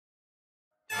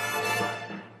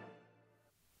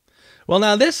Well,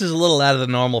 now this is a little out of the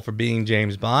normal for being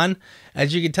James Bond.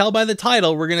 As you can tell by the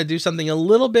title, we're going to do something a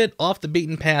little bit off the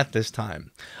beaten path this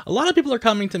time. A lot of people are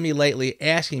coming to me lately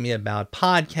asking me about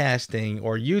podcasting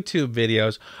or YouTube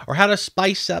videos or how to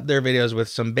spice up their videos with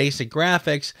some basic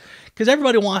graphics because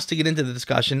everybody wants to get into the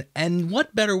discussion, and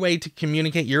what better way to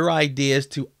communicate your ideas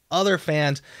to other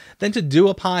fans than to do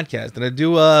a podcast, than to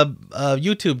do a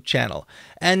YouTube channel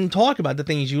and talk about the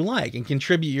things you like and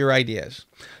contribute your ideas.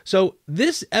 So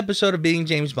this episode of Being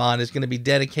James Bond is going to be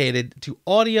dedicated to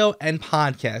audio and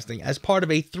podcasting as part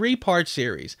of a 3-part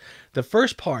series. The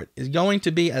first part is going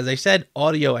to be, as I said,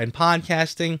 audio and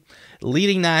podcasting,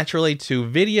 leading naturally to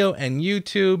video and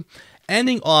YouTube,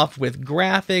 ending off with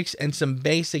graphics and some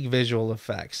basic visual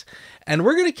effects. And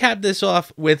we're going to cap this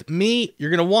off with me.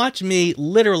 You're going to watch me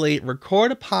literally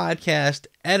record a podcast,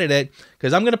 edit it,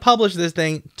 because I'm going to publish this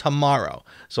thing tomorrow.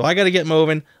 So I got to get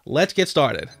moving. Let's get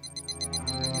started.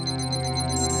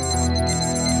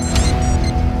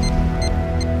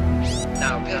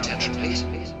 Now pay attention, please.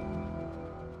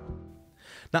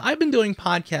 Now, I've been doing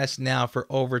podcasts now for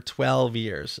over 12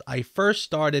 years. I first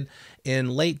started in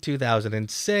late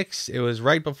 2006. It was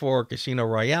right before Casino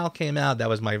Royale came out. That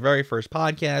was my very first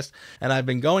podcast, and I've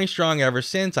been going strong ever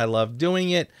since. I love doing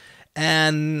it,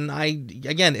 and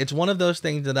again, it's one of those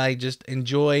things that I just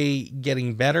enjoy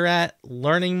getting better at,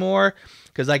 learning more,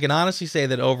 because I can honestly say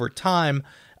that over time,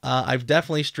 I've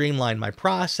definitely streamlined my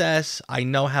process. I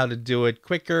know how to do it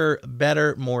quicker,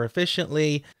 better, more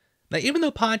efficiently. Now, even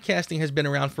though podcasting has been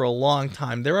around for a long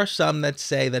time, there are some that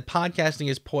say that podcasting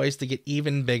is poised to get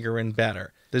even bigger and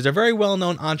better. There's a very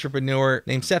well-known entrepreneur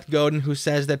named Seth Godin who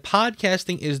says that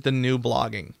podcasting is the new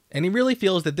blogging. And he really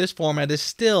feels that this format is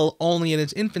still only in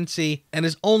its infancy and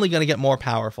is only going to get more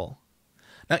powerful.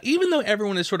 Now, even though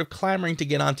everyone is sort of clamoring to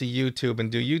get onto YouTube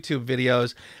and do YouTube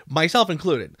videos, myself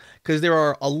included, because there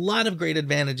are a lot of great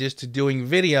advantages to doing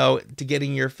video, to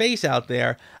getting your face out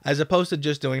there, as opposed to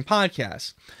just doing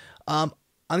podcasts. On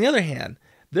the other hand,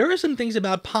 there are some things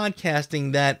about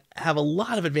podcasting that have a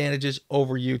lot of advantages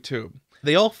over YouTube.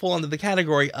 They all fall into the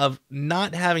category of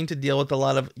not having to deal with a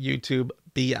lot of YouTube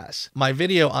BS. My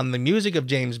video on the music of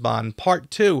James Bond, part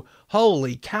 2,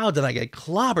 holy cow, did I get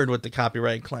clobbered with the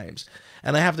copyright claims.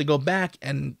 And I have to go back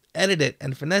and edit it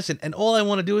and finesse it, and all I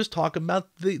want to do is talk about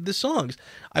the songs.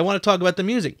 I want to talk about the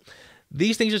music.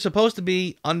 These things are supposed to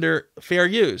be under fair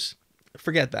use.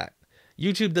 Forget that.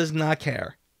 YouTube does not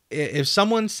care. If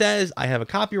someone says I have a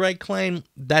copyright claim,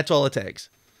 that's all it takes.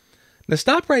 Now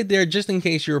stop right there just in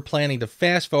case you were planning to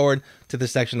fast forward to the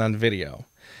section on video.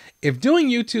 If doing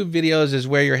YouTube videos is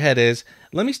where your head is,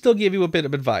 let me still give you a bit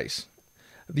of advice.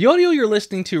 The audio you're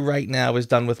listening to right now is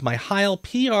done with my Heil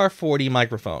PR40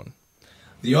 microphone.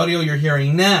 The audio you're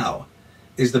hearing now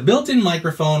is the built-in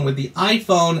microphone with the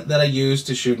iPhone that I use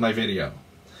to shoot my video.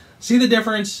 See the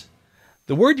difference?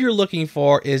 The word you're looking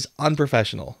for is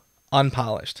unprofessional.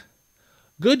 Unpolished.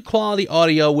 Good quality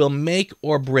audio will make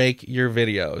or break your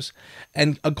videos,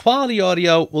 and a quality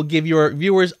audio will give your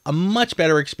viewers a much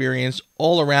better experience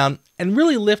all around and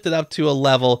really lift it up to a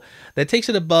level that takes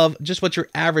it above just what your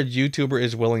average YouTuber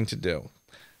is willing to do.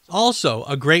 Also,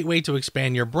 a great way to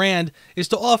expand your brand is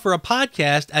to offer a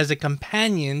podcast as a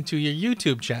companion to your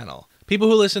YouTube channel. People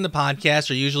who listen to podcasts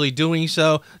are usually doing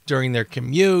so during their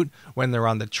commute, when they're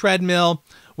on the treadmill,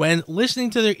 when listening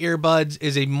to their earbuds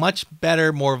is a much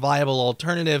better, more viable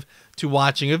alternative to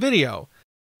watching a video.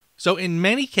 So in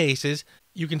many cases,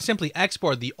 you can simply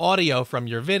export the audio from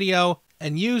your video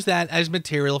and use that as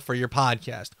material for your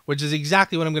podcast, which is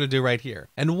exactly what I'm going to do right here.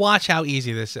 And watch how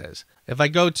easy this is. If I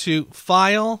go to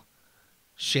File,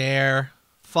 Share,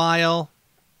 File,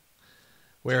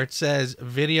 where it says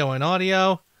Video and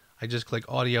Audio, I just click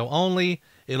Audio Only.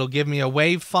 It'll give me a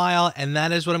WAV file, and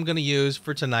that is what I'm going to use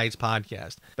for tonight's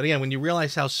podcast. But again, when you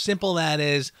realize how simple that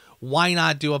is, why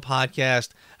not do a podcast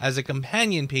as a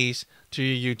companion piece to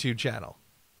your YouTube channel?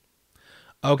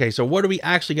 Okay, so what are we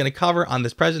actually going to cover on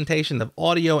this presentation of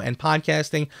audio and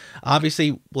podcasting?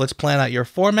 Obviously, let's plan out your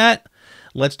format.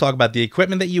 Let's talk about the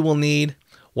equipment that you will need,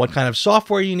 what kind of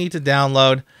software you need to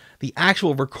download, the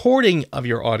actual recording of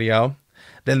your audio,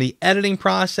 then the editing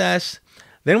process.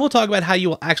 Then we'll talk about how you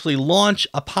will actually launch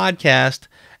a podcast,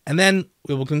 and then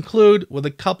we will conclude with a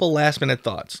couple last-minute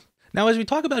thoughts. Now, as we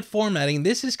talk about formatting,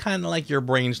 this is kind of like your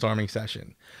brainstorming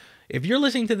session. If you're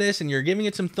listening to this and you're giving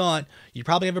it some thought, you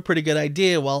probably have a pretty good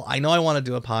idea. Well, I know I want to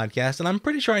do a podcast, and I'm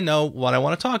pretty sure I know what I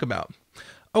want to talk about.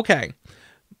 Okay,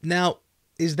 now,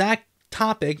 is that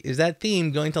topic, is that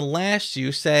theme going to last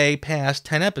you, say, past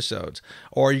 10 episodes?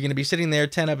 Or are you going to be sitting there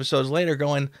 10 episodes later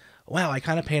going, wow, I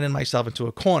kind of painted myself into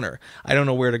a corner. I don't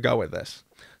know where to go with this.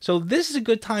 So this is a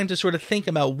good time to sort of think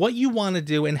about what you want to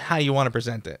do and how you want to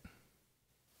present it.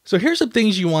 So here's some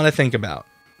things you want to think about.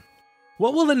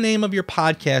 What will the name of your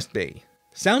podcast be?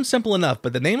 Sounds simple enough,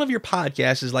 but the name of your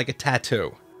podcast is like a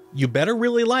tattoo. You better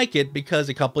really like it because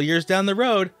a couple years down the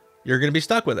road, you're going to be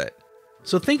stuck with it.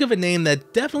 So think of a name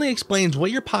that definitely explains what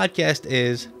your podcast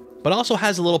is, but also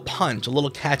has a little punch, a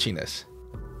little catchiness.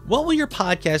 What will your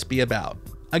podcast be about?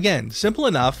 Again, simple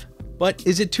enough, but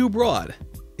is it too broad?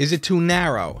 Is it too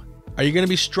narrow? Are you going to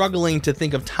be struggling to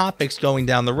think of topics going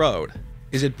down the road?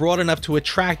 Is it broad enough to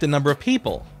attract a number of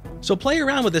people? So play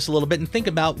around with this a little bit and think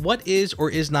about what is or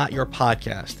is not your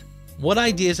podcast. What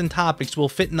ideas and topics will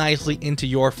fit nicely into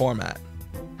your format?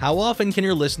 How often can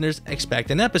your listeners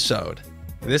expect an episode?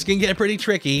 This can get pretty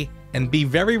tricky, and be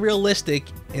very realistic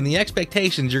in the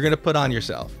expectations you're going to put on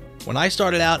yourself. When I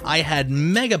started out, I had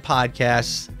mega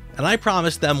podcasts, and I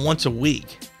promised them once a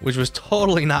week, which was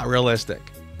totally not realistic.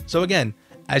 So again,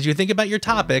 as you think about your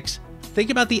topics, think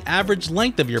about the average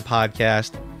length of your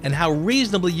podcast and how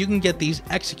reasonably you can get these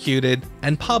executed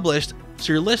and published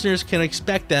so your listeners can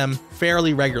expect them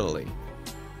fairly regularly.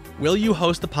 Will you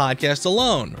host the podcast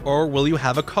alone, or will you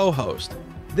have a co-host?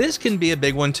 This can be a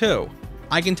big one too.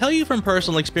 I can tell you from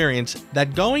personal experience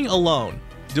that going alone,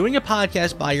 doing a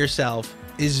podcast by yourself,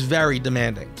 is very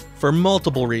demanding for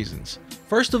multiple reasons.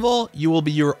 First of all, you will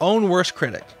be your own worst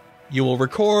critic. You will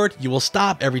record, you will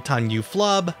stop every time you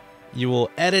flub, you will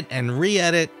edit and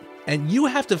re-edit, and you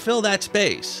have to fill that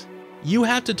space. You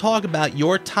have to talk about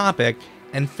your topic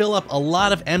and fill up a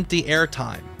lot of empty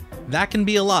airtime. That can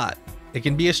be a lot. It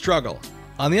can be a struggle.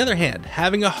 On the other hand,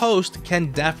 having a host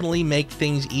can definitely make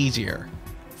things easier.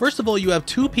 First of all, you have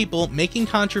two people making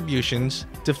contributions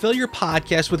to fill your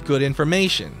podcast with good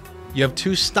information. You have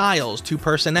two styles, two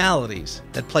personalities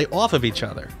that play off of each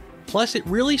other. Plus, it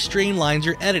really streamlines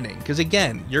your editing because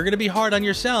again, you're going to be hard on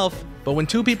yourself, but when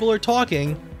two people are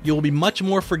talking, you will be much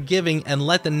more forgiving and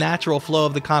let the natural flow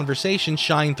of the conversation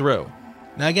shine through.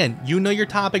 Now again, you know your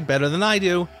topic better than I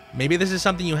do. Maybe this is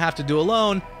something you have to do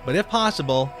alone, but if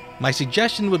possible, my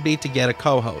suggestion would be to get a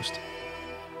co-host.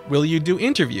 Will you do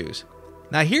interviews?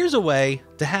 Now here's a way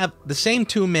to have the same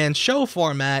two-man show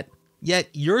format, yet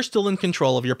you're still in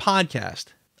control of your podcast.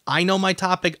 I know my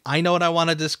topic, I know what I want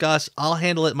to discuss, I'll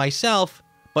handle it myself,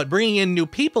 but bringing in new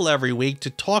people every week to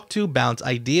talk to, bounce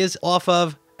ideas off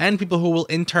of, and people who will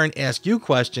in turn ask you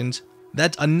questions,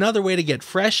 that's another way to get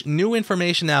fresh, new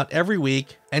information out every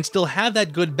week and still have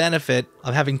that good benefit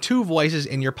of having two voices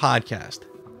in your podcast.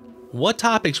 What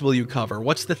topics will you cover?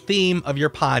 What's the theme of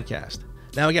your podcast?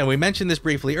 Now again, we mentioned this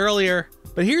briefly earlier,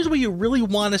 but here's where you really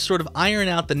want to sort of iron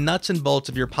out the nuts and bolts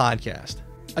of your podcast.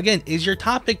 Again, is your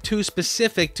topic too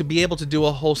specific to be able to do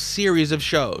a whole series of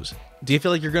shows? Do you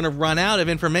feel like you're going to run out of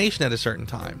information at a certain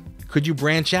time? Could you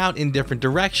branch out in different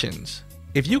directions?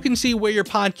 If you can see where your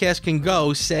podcast can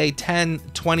go, say 10,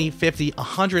 20, 50,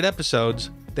 100 episodes,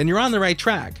 then you're on the right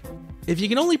track. If you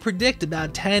can only predict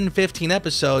about 10, 15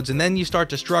 episodes and then you start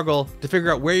to struggle to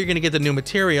figure out where you're going to get the new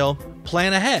material,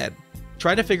 plan ahead.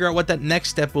 Try to figure out what that next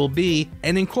step will be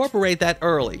and incorporate that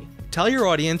early. Tell your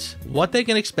audience what they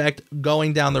can expect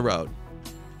going down the road.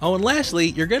 Oh, and lastly,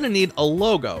 you're going to need a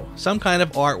logo, some kind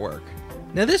of artwork.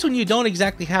 Now this one you don't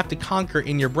exactly have to conquer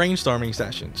in your brainstorming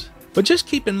sessions. But just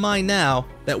keep in mind now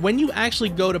that when you actually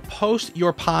go to post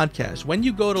your podcast, when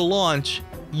you go to launch,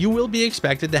 you will be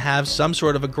expected to have some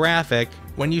sort of a graphic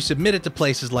when you submit it to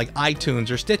places like iTunes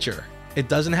or Stitcher. It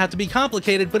doesn't have to be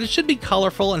complicated, but it should be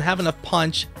colorful and have enough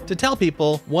punch to tell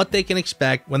people what they can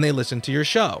expect when they listen to your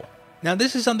show. Now,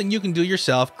 this is something you can do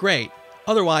yourself, great.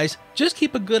 Otherwise, just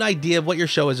keep a good idea of what your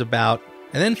show is about,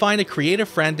 and then find a creative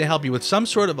friend to help you with some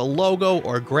sort of a logo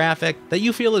or graphic that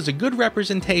you feel is a good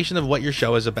representation of what your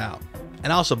show is about.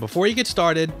 And also, before you get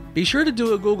started, be sure to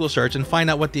do a Google search and find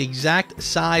out what the exact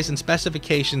size and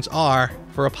specifications are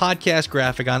for a podcast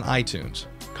graphic on iTunes.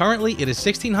 Currently, it is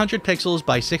 1600 pixels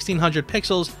by 1600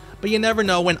 pixels, but you never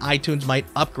know when iTunes might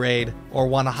upgrade or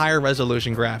want a higher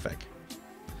resolution graphic.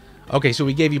 Okay, so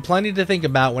we gave you plenty to think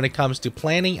about when it comes to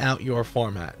planning out your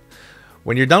format.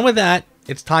 When you're done with that,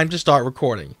 it's time to start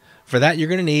recording. For that, you're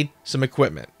going to need some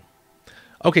equipment.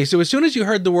 Okay, so as soon as you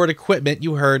heard the word equipment,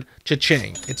 you heard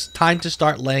cha-ching. It's time to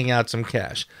start laying out some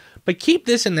cash. But keep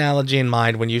this analogy in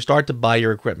mind when you start to buy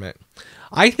your equipment.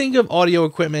 I think of audio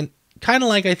equipment kind of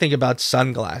like I think about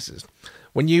sunglasses.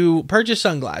 When you purchase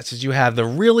sunglasses, you have the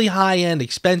really high-end,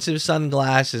 expensive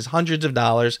sunglasses, hundreds of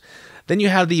dollars. Then you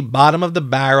have the bottom of the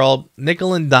barrel,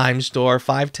 nickel and dime store,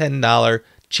 $5, $10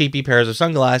 cheapy pairs of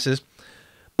sunglasses.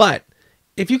 But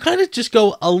if you kind of just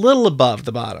go a little above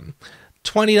the bottom,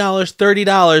 $20,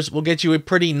 $30 will get you a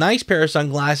pretty nice pair of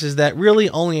sunglasses that really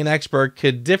only an expert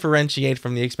could differentiate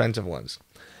from the expensive ones.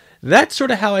 That's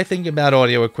sort of how I think about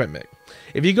audio equipment.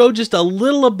 If you go just a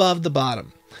little above the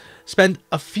bottom, spend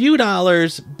a few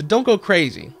dollars, but don't go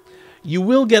crazy, you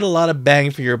will get a lot of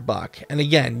bang for your buck. And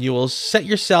again, you will set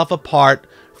yourself apart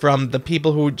from the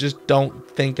people who just don't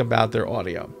think about their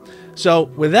audio. So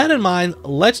with that in mind,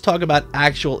 let's talk about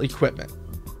actual equipment.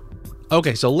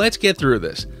 Okay, so let's get through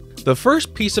this. The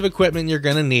first piece of equipment you're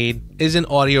going to need is an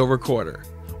audio recorder.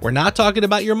 We're not talking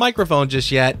about your microphone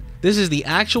just yet. This is the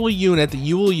actual unit that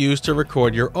you will use to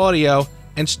record your audio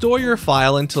and store your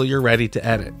file until you're ready to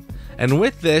edit. And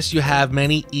with this, you have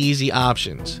many easy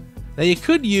options. Now you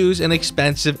could use an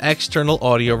expensive external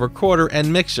audio recorder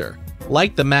and mixer,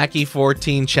 like the Mackie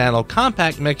 14-channel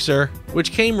compact mixer,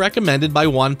 which came recommended by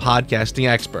one podcasting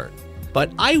expert.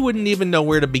 But I wouldn't even know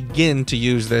where to begin to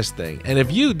use this thing, and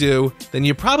if you do, then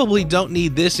you probably don't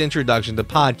need this introduction to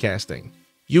podcasting.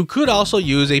 You could also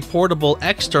use a portable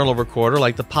external recorder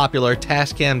like the popular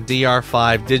Tascam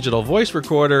DR5 digital voice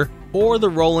recorder or the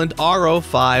Roland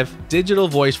RO5 digital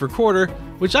voice recorder,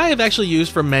 which I have actually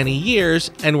used for many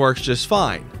years and works just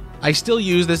fine. I still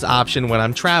use this option when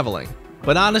I'm traveling.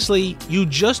 But honestly, you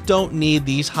just don't need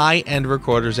these high-end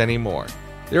recorders anymore.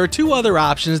 There are two other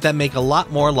options that make a lot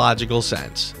more logical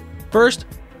sense. First,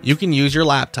 you can use your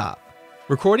laptop.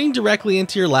 Recording directly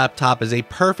into your laptop is a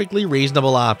perfectly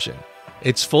reasonable option.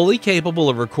 It's fully capable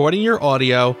of recording your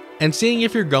audio and seeing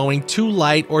if you're going too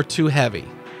light or too heavy.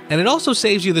 And it also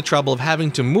saves you the trouble of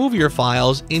having to move your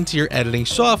files into your editing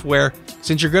software,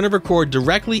 since you're going to record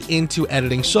directly into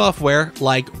editing software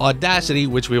like Audacity,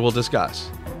 which we will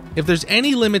discuss. If there's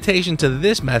any limitation to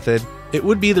this method, it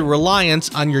would be the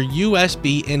reliance on your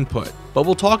USB input, but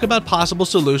we'll talk about possible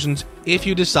solutions if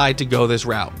you decide to go this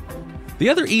route. The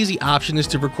other easy option is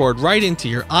to record right into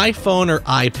your iPhone or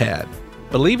iPad.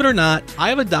 Believe it or not, I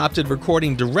have adopted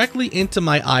recording directly into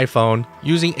my iPhone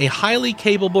using a highly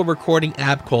capable recording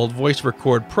app called Voice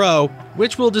Record Pro,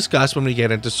 which we'll discuss when we get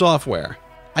into software.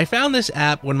 I found this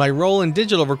app when my Roland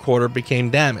digital recorder became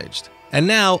damaged, and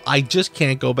now I just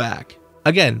can't go back.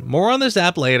 Again, more on this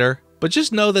app later, but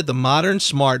just know that the modern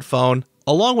smartphone,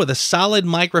 along with a solid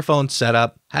microphone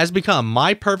setup, has become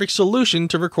my perfect solution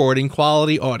to recording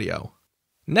quality audio.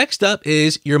 Next up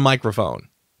is your microphone.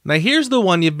 Now here's the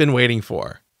one you've been waiting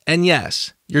for. And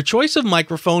yes, your choice of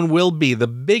microphone will be the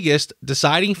biggest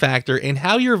deciding factor in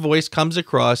how your voice comes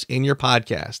across in your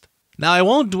podcast. Now I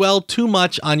won't dwell too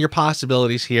much on your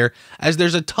possibilities here, as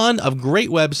there's a ton of great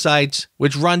websites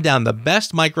which run down the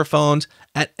best microphones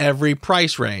at every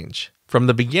price range, from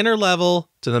the beginner level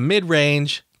to the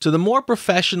mid-range to the more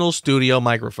professional studio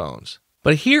microphones.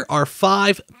 But here are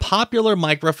 5 popular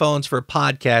microphones for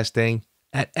podcasting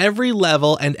at every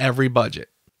level and every budget.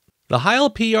 The Heil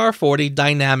PR40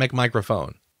 Dynamic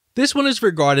Microphone. This one is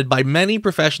regarded by many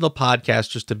professional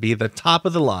podcasters to be the top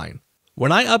of the line.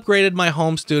 When I upgraded my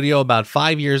home studio about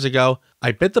 5 years ago,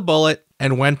 I bit the bullet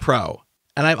and went pro,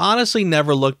 and I've honestly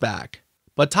never looked back.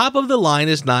 But top of the line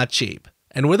is not cheap,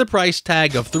 and with a price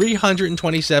tag of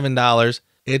 $327,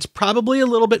 it's probably a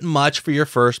little bit much for your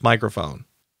first microphone.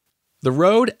 The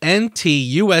Rode NT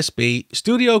USB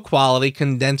Studio Quality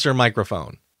Condenser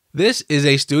Microphone. This is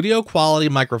a studio quality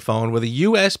microphone with a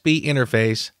USB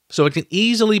interface, so it can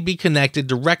easily be connected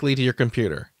directly to your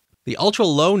computer. The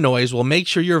ultra-low noise will make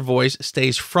sure your voice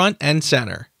stays front and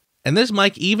center. And this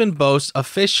mic even boasts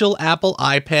official Apple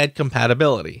iPad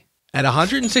compatibility. At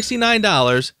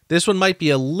 $169, this one might be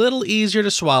a little easier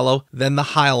to swallow than the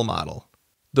Heil model.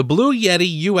 The Blue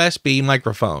Yeti USB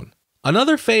Microphone.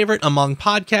 Another favorite among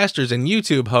podcasters and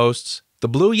YouTube hosts, the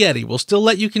Blue Yeti will still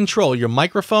let you control your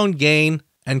microphone gain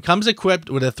and comes equipped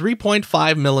with a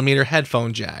 3.5mm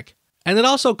headphone jack. And it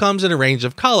also comes in a range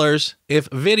of colors if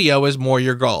video is more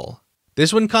your goal.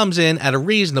 This one comes in at a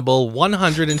reasonable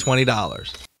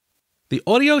 $120. The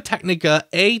Audio-Technica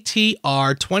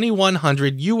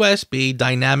ATR2100 USB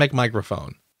Dynamic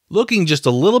Microphone. Looking just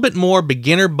a little bit more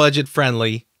beginner budget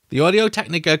friendly, the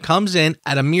Audio-Technica comes in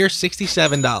at a mere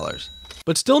 $67,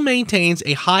 but still maintains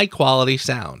a high quality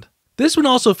sound. This one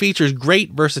also features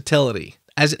great versatility,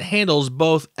 as it handles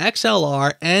both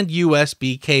XLR and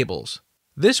USB cables.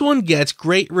 This one gets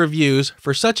great reviews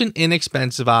for such an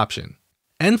inexpensive option.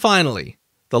 And finally,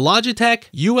 the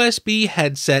Logitech USB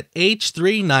Headset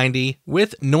H390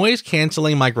 with noise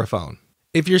cancelling microphone.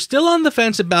 If you're still on the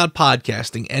fence about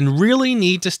podcasting and really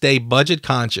need to stay budget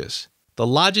conscious, the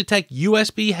Logitech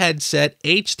USB Headset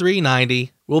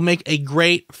H390 will make a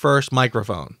great first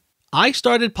microphone. I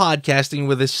started podcasting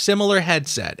with a similar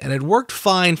headset, and it worked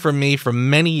fine for me for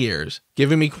many years,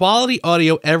 giving me quality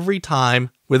audio every time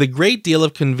with a great deal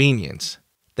of convenience.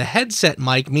 The headset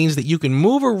mic means that you can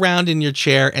move around in your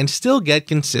chair and still get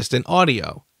consistent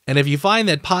audio. And if you find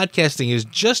that podcasting is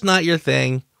just not your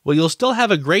thing, well, you'll still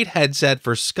have a great headset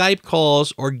for Skype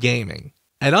calls or gaming.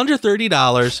 At under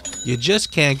 $30, you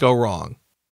just can't go wrong.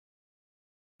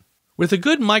 With a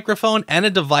good microphone and a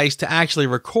device to actually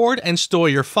record and store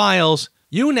your files,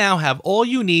 you now have all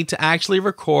you need to actually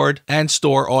record and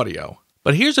store audio.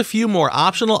 But here's a few more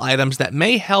optional items that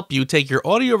may help you take your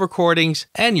audio recordings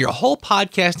and your whole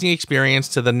podcasting experience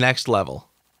to the next level.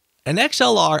 An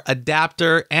XLR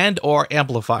adapter and/or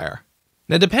amplifier.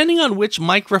 Now, depending on which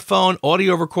microphone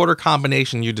audio recorder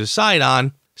combination you decide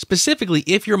on, specifically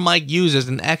if your mic uses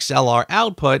an XLR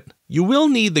output, you will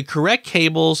need the correct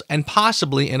cables and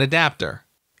possibly an adapter.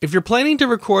 If you're planning to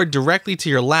record directly to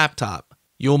your laptop,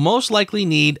 you'll most likely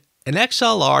need an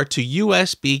XLR to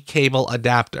USB cable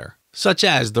adapter, such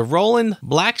as the Roland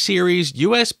Black Series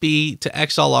USB to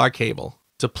XLR cable,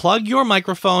 to plug your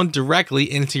microphone directly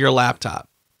into your laptop.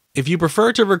 If you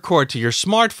prefer to record to your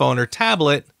smartphone or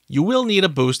tablet, you will need a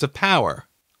boost of power.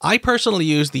 I personally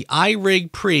use the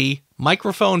iRig Pre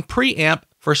microphone preamp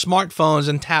for smartphones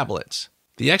and tablets.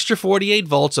 The extra 48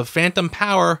 volts of phantom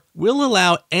power will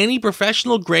allow any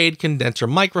professional-grade condenser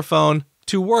microphone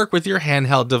to work with your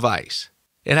handheld device.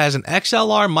 It has an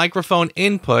XLR microphone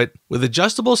input with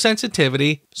adjustable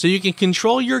sensitivity so you can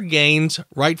control your gains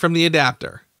right from the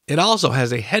adapter. It also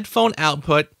has a headphone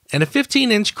output and a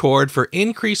 15-inch cord for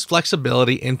increased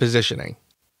flexibility in positioning.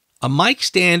 A mic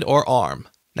stand or arm.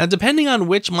 Now, depending on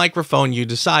which microphone you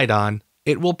decide on,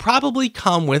 it will probably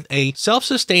come with a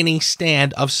self-sustaining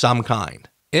stand of some kind.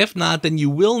 If not, then you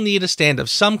will need a stand of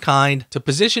some kind to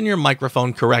position your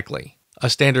microphone correctly. A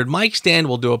standard mic stand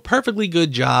will do a perfectly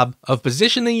good job of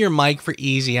positioning your mic for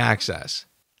easy access.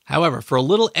 However, for a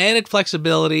little added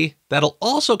flexibility that'll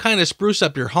also kind of spruce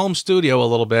up your home studio a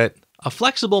little bit, a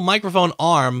flexible microphone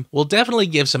arm will definitely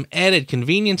give some added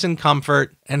convenience and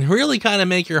comfort and really kind of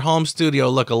make your home studio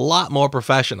look a lot more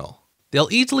professional. They'll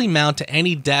easily mount to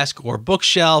any desk or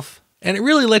bookshelf, and it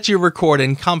really lets you record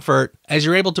in comfort as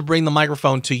you're able to bring the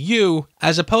microphone to you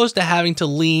as opposed to having to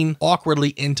lean awkwardly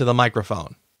into the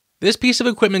microphone. This piece of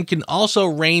equipment can also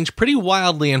range pretty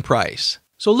wildly in price,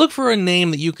 so look for a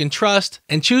name that you can trust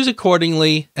and choose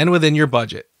accordingly and within your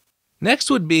budget.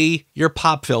 Next would be your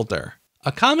pop filter.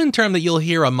 A common term that you'll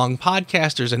hear among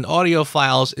podcasters and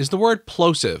audiophiles is the word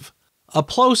plosive. A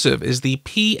plosive is the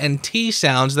P and T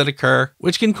sounds that occur,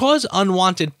 which can cause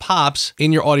unwanted pops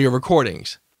in your audio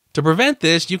recordings. To prevent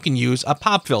this, you can use a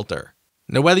pop filter.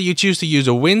 Now, whether you choose to use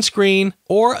a windscreen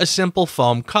or a simple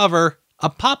foam cover, a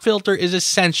pop filter is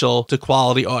essential to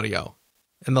quality audio.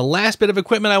 And the last bit of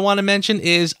equipment I want to mention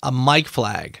is a mic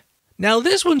flag. Now,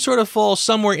 this one sort of falls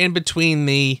somewhere in between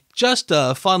the just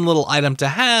a fun little item to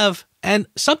have and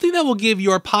something that will give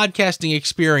your podcasting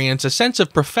experience a sense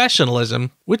of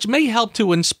professionalism, which may help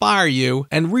to inspire you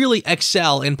and really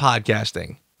excel in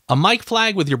podcasting. A mic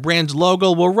flag with your brand's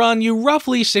logo will run you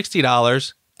roughly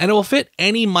 $60, and it will fit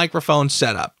any microphone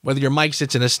setup, whether your mic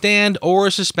sits in a stand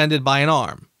or suspended by an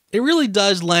arm. It really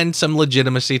does lend some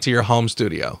legitimacy to your home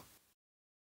studio.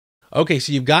 Okay,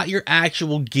 so you've got your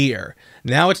actual gear.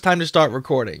 Now it's time to start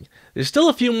recording. There's still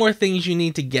a few more things you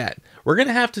need to get. We're going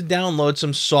to have to download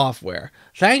some software.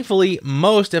 Thankfully,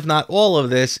 most, if not all of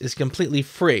this, is completely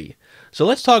free. So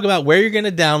let's talk about where you're going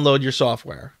to download your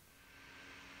software.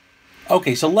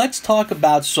 Okay, so let's talk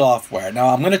about software. Now,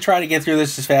 I'm going to try to get through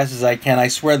this as fast as I can. I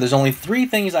swear there's only 3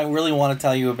 things I really want to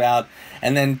tell you about,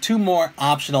 and then 2 more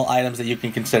optional items that you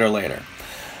can consider later.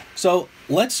 So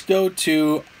let's go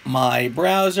to my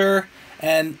browser,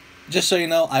 and just so you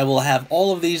know, I will have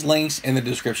all of these links in the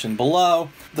description below.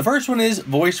 The first one is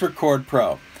Voice Record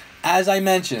Pro. As I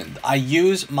mentioned, I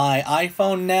use my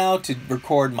iPhone now to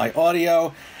record my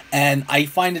audio, and I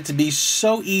find it to be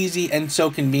so easy and so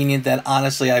convenient that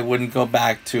honestly I wouldn't go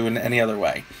back to in any other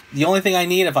way. The only thing I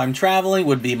need if I'm traveling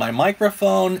would be my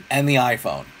microphone and the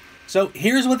iPhone. So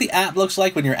here's what the app looks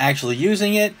like when you're actually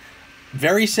using it.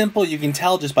 Very simple, you can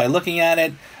tell just by looking at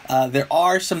it. There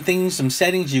are some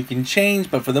settings you can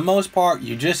change, but for the most part,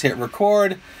 you just hit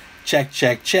record, check,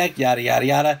 yada, yada,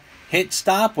 yada. Hit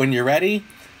stop when you're ready.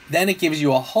 Then it gives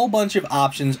you a whole bunch of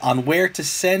options on where to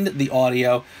send the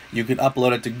audio. You can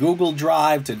upload it to Google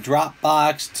Drive, to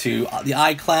Dropbox, to the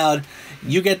iCloud.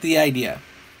 You get the idea.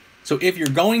 So if you're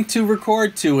going to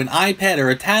record to an iPad or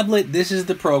a tablet, this is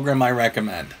the program I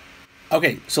recommend.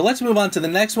 Okay, so let's move on to the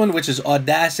next one, which is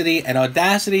Audacity, and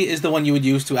Audacity is the one you would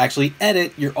use to actually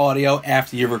edit your audio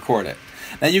after you record it.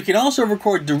 Now, you can also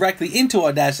record directly into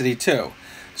Audacity too.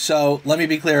 So let me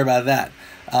be clear about that.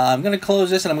 I'm going to close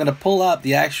this and I'm going to pull up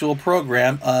the actual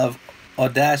program of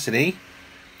Audacity.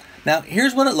 Now,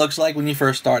 here's what it looks like when you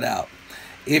first start out.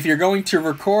 If you're going to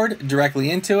record directly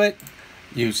into it,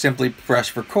 you simply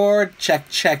press record, check,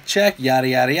 check, check, yada,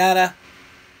 yada, yada.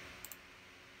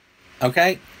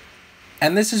 Okay?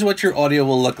 And this is what your audio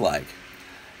will look like.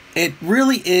 It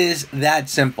really is that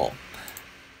simple.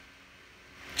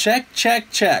 Check,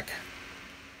 check, check.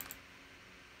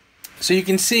 So you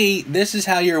can see this is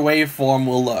how your waveform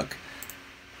will look.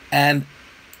 And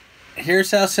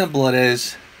here's how simple it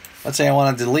is. Let's say I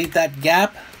want to delete that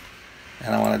gap.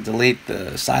 And I want to delete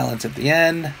the silence at the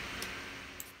end.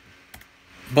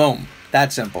 Boom.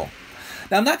 That simple.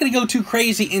 Now, I'm not going to go too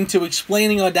crazy into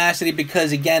explaining Audacity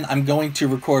because, again, I'm going to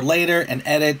record later and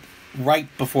edit right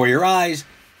before your eyes.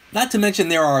 Not to mention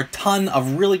there are a ton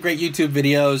of really great YouTube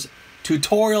videos,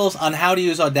 tutorials on how to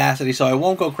use Audacity, so I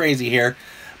won't go crazy here.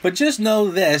 But just know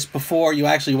this before you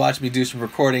actually watch me do some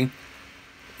recording.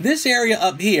 This area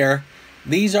up here,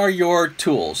 these are your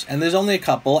tools, and there's only a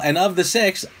couple, and of the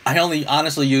 6, I only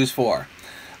honestly use 4.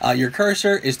 Your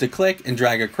cursor is to click and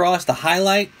drag across to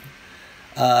highlight.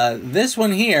 This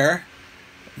one here,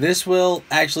 this will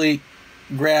actually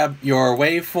grab your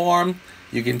waveform.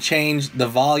 You can change the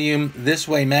volume this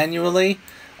way manually.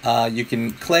 You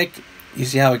can click. You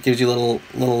see how it gives you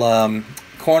little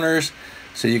corners,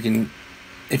 so you can,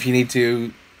 if you need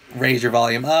to raise your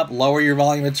volume up, lower your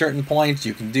volume at certain points,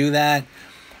 you can do that.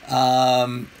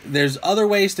 There's other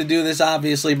ways to do this,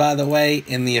 obviously, by the way,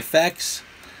 in the effects.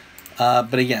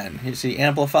 But again, you see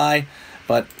amplify,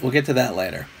 but we'll get to that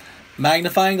later.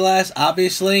 Magnifying glass,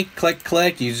 obviously, click,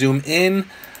 click, you zoom in.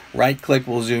 Right click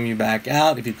will zoom you back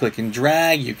out. If you click and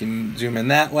drag, you can zoom in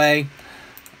that way.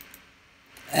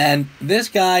 And this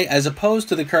guy, as opposed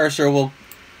to the cursor, will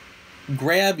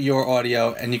grab your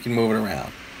audio and you can move it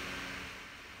around.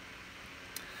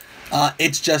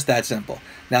 It's just that simple.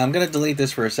 Now, I'm going to delete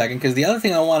this for a second because the other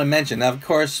thing I want to mention, now, of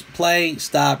course, play,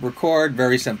 stop, record,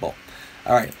 very simple.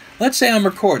 All right, let's say I'm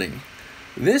recording.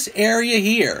 This area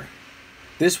here,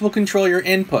 this will control your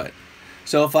input.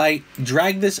 So if I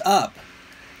drag this up,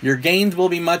 your gains will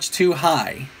be much too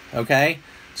high, okay?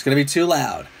 It's going to be too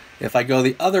loud. If I go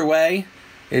the other way,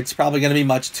 it's probably going to be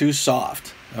much too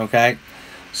soft, okay?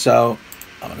 So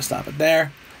I'm going to stop it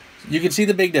there. You can see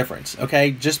the big difference,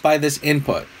 okay, just by this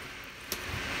input.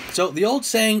 So the old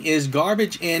saying is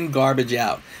garbage in, garbage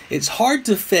out. It's hard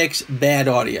to fix bad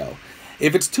audio.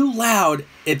 If it's too loud,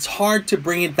 it's hard to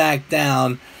bring it back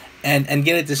down and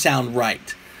get it to sound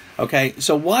right. Okay,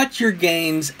 so watch your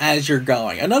gains as you're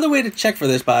going. Another way to check for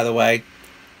this, by the way,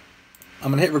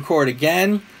 I'm going to hit record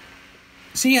again.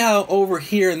 See how over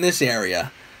here in this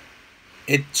area,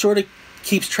 it sort of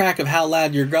keeps track of how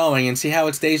loud you're going, and see how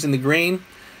it stays in the green?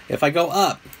 If I go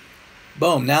up,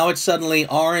 boom, now it's suddenly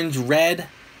orange, red.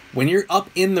 When you're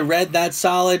up in the red that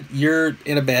solid, you're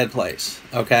in a bad place,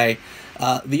 okay?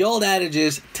 The old adage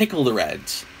is tickle the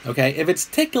reds. Okay, if it's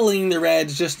tickling the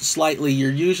reds just slightly,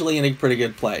 you're usually in a pretty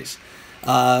good place.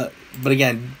 But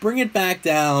again, bring it back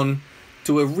down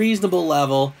to a reasonable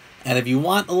level, and if you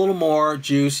want a little more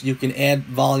juice, you can add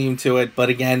volume to it. But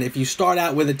again, if you start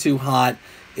out with it too hot,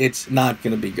 it's not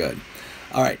going to be good.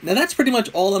 All right, now that's pretty much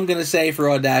all I'm going to say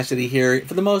for Audacity here.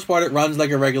 For the most part, it runs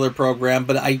like a regular program,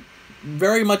 but I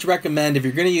very much recommend, if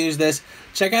you're going to use this,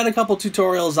 check out a couple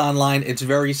tutorials online. It's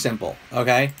very simple,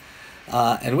 okay?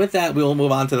 And with that, we will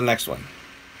move on to the next one.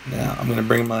 Now, I'm going to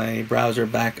bring my browser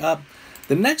back up.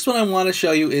 The next one I want to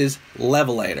show you is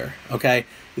Levelator, okay?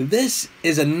 This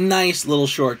is a nice little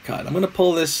shortcut. I'm going to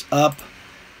pull this up.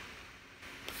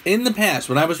 In the past,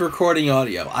 when I was recording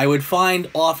audio, I would find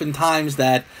oftentimes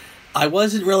that I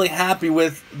wasn't really happy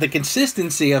with the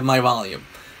consistency of my volume.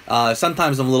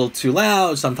 Sometimes I'm a little too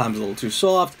loud, sometimes a little too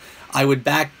soft. I would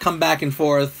come back and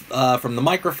forth from the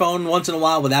microphone once in a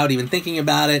while without even thinking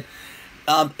about it.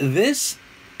 This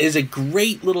is a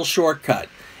great little shortcut.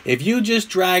 If you just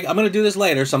drag, I'm going to do this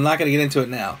later, so I'm not going to get into it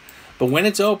now. But when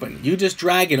it's open, you just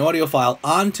drag an audio file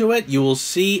onto it, you will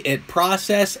see it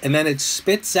process, and then it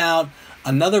spits out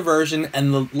another version,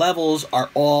 and the levels are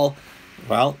all,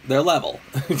 well, they're level,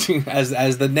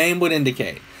 as the name would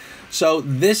indicate. So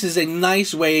this is a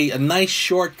nice way, a nice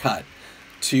shortcut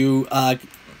to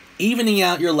evening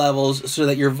out your levels so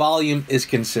that your volume is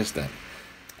consistent.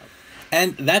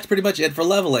 And that's pretty much it for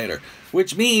Levelator,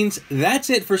 which means that's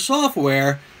it for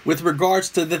software with regards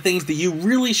to the things that you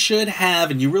really should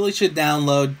have and you really should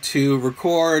download to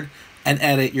record and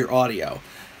edit your audio.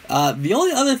 The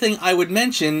only other thing I would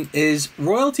mention is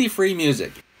royalty-free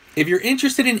music. If you're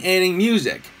interested in adding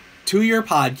music to your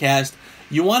podcast,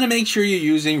 you want to make sure you're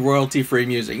using royalty-free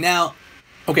music. Now,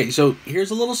 okay, so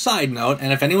here's a little side note,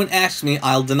 and if anyone asks me,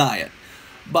 I'll deny it.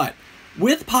 But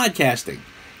with podcasting,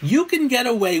 you can get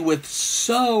away with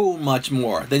so much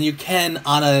more than you can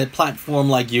on a platform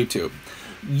like YouTube.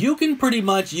 You can pretty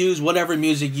much use whatever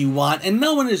music you want, and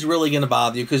no one is really going to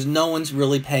bother you because no one's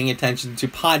really paying attention to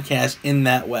podcasts in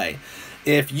that way.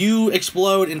 If you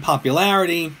explode in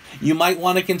popularity, you might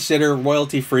want to consider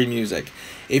royalty-free music.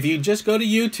 If you just go to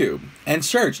YouTube and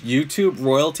search YouTube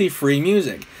royalty-free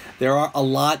music, there are a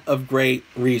lot of great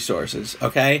resources,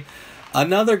 okay?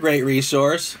 Another great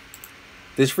resource,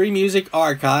 this Free Music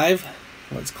Archive,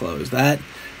 let's close that,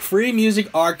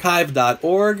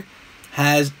 freemusicarchive.org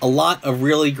has a lot of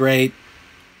really great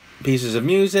pieces of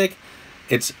music.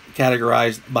 It's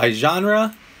categorized by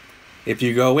genre. If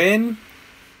you go in,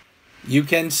 you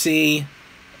can see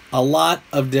a lot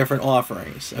of different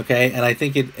offerings, okay? And I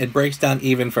think it breaks down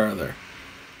even further.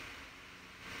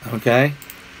 Okay?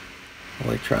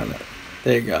 Electronic.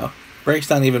 There you go. Breaks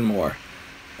down even more.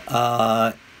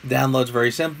 Download's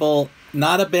very simple.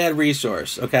 Not a bad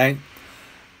resource, okay?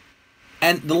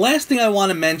 And the last thing I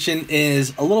want to mention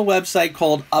is a little website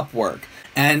called Upwork.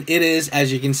 And it is,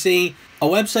 as you can see, a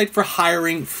website for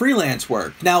hiring freelance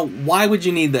work. Now, why would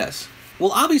you need this?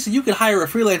 Well, obviously, you could hire a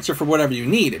freelancer for whatever you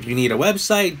need. If you need a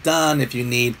website done, if you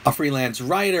need a freelance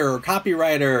writer or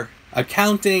copywriter,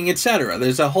 accounting, etc.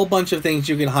 There's a whole bunch of things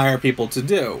you can hire people to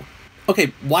do.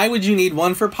 Okay, why would you need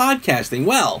one for podcasting?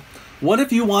 Well, what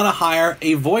if you want to hire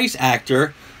a voice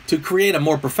actor to create a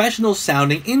more professional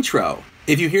sounding intro?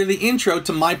 If you hear the intro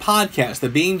to my podcast, the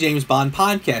Being James Bond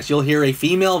podcast, you'll hear a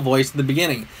female voice at the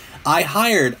beginning. I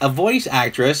hired a voice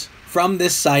actress from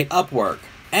this site, Upwork.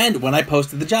 And when I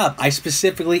posted the job, I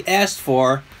specifically asked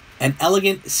for an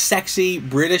elegant, sexy,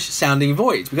 British-sounding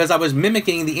voice because I was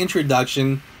mimicking the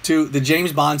introduction to the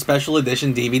James Bond Special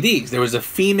Edition DVDs. There was a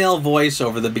female voice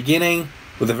over the beginning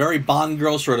with a very Bond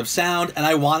girl sort of sound, and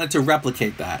I wanted to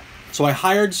replicate that. So I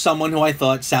hired someone who I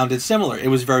thought sounded similar. It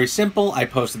was very simple. I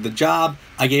posted the job.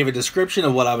 I gave a description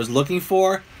of what I was looking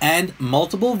for, and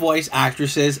multiple voice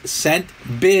actresses sent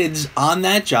bids on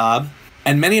that job,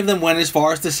 and many of them went as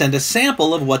far as to send a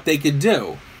sample of what they could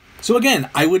do. So again,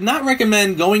 I would not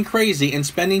recommend going crazy and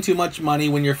spending too much money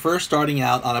when you're first starting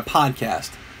out on a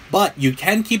podcast. But you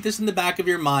can keep this in the back of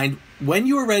your mind when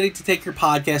you are ready to take your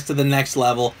podcast to the next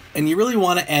level and you really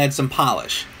want to add some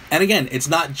polish. And again, it's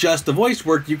not just the voice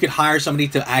work. You could hire somebody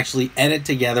to actually edit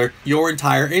together your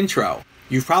entire intro.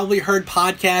 You've probably heard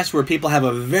podcasts where people have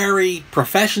a very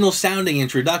professional sounding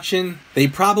introduction. They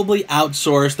probably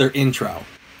outsource their intro.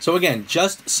 So again,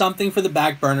 just something for the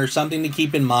back burner, something to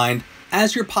keep in mind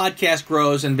as your podcast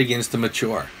grows and begins to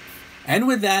mature. And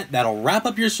with that, that'll wrap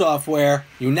up your software.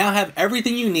 You now have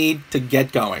everything you need to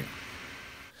get going.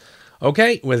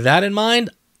 Okay, with that in mind,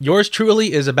 yours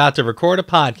truly is about to record a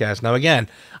podcast. Now again,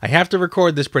 I have to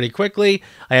record this pretty quickly.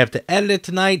 I have to edit it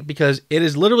tonight because it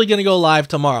is literally going to go live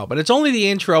tomorrow. But it's only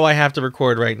the intro I have to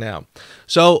record right now.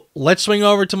 So let's swing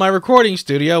over to my recording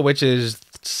studio, which is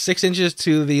 6 inches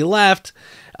to the left,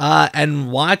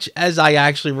 and watch as I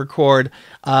actually record.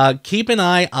 Keep an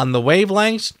eye on the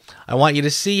wavelengths. I want you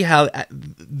to see how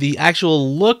the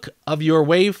actual look of your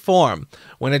waveform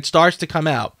when it starts to come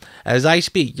out. As I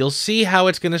speak, you'll see how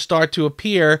it's going to start to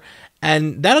appear,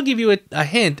 and that'll give you a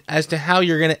hint as to how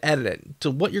you're going to edit it,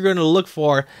 to what you're going to look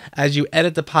for as you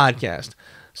edit the podcast.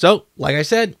 So, like I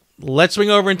said, let's swing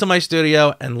over into my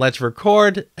studio and let's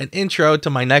record an intro to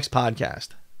my next podcast.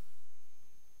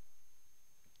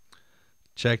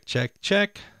 Check, check,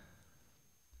 check.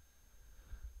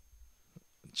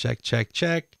 Check, check,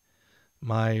 check.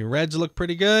 My reds look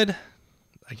pretty good.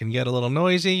 I can get a little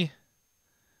noisy.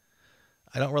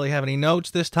 I don't really have any notes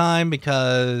this time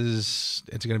because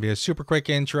it's going to be a super quick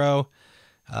intro.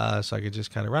 So I could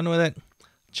just kind of run with it.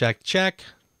 Check, check.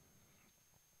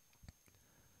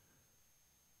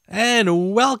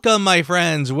 And welcome, my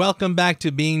friends. Welcome back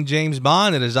to Being James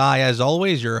Bond. It is I, as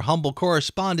always, your humble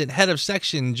correspondent, head of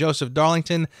section, Joseph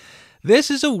Darlington.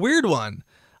 This is a weird one.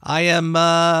 I am,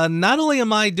 not only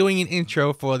am I doing an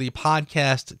intro for the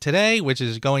podcast today, which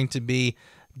is going to be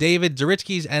David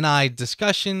Zaritsky's and I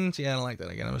discussion. See, I don't like that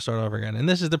again. I'm going to start over again. And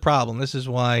this is the problem. This is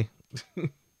why,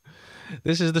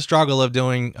 this is the struggle of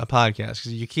doing a podcast.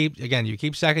 Because you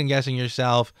keep second guessing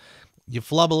yourself. You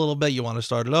flub a little bit. You want to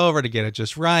start it over to get it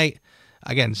just right.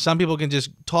 Again, some people can just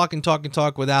talk and talk and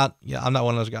talk without, I'm not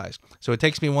one of those guys. So it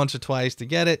takes me once or twice to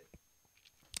get it.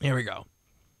 Here we go.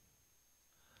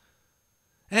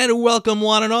 And welcome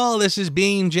one and all, this is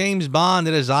Being James Bond.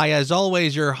 It is I, as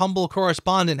always, your humble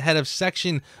correspondent, head of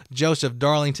section, Joseph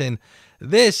Darlington.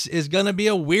 This is going to be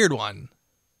a weird one.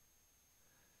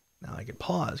 Now I can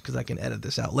pause because I can edit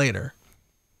this out later.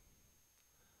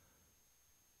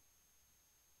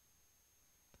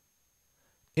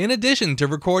 In addition to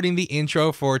recording the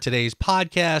intro for today's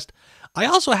podcast, I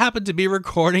also happen to be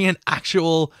recording an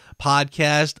actual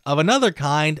podcast of another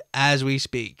kind as we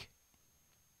speak.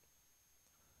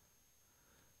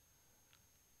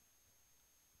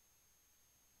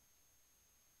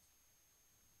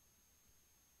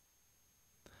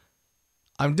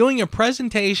 I'm doing a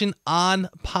presentation on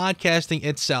podcasting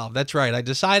itself. That's right. I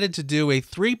decided to do a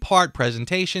 3-part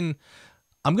presentation.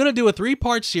 I'm going to do a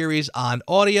 3-part series on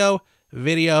audio,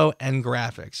 video, and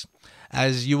graphics.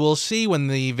 As you will see when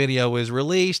the video is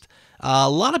released, a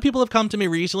lot of people have come to me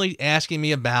recently asking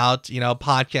me about,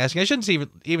 podcasting. I shouldn't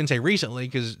even say recently,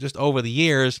 because just over the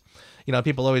years,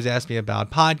 people always ask me about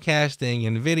podcasting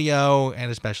and video, and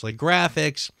especially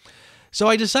graphics. So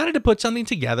I decided to put something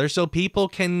together so people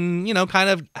can, kind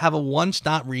of have a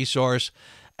one-stop resource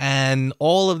and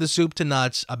all of the soup to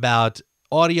nuts about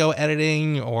audio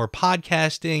editing or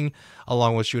podcasting,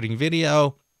 along with shooting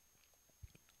video,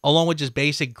 along with just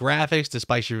basic graphics to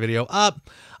spice your video up.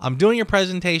 I'm doing a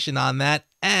presentation on that,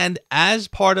 and as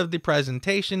part of the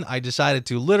presentation, I decided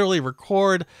to literally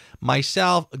record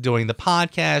myself doing the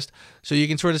podcast so you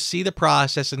can sort of see the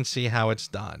process and see how it's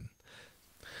done.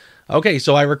 Okay,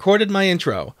 so I recorded my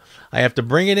intro. I have to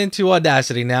bring it into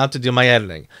Audacity now to do my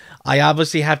editing. I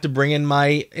obviously have to bring in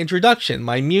my introduction,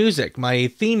 my music. My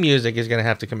theme music is going to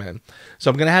have to come in.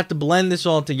 So I'm going to have to blend this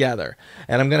all together.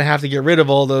 And I'm going to have to get rid of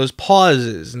all those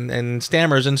pauses and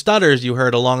stammers and stutters you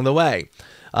heard along the way.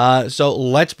 So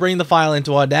let's bring the file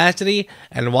into Audacity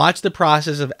and watch the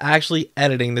process of actually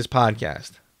editing this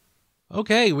podcast.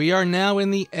 Okay, we are now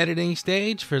in the editing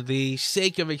stage. For the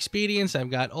sake of expedience, I've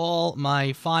got all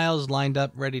my files lined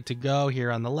up, ready to go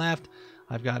here on the left.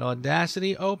 I've got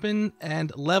Audacity open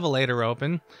and Levelator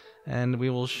open, and we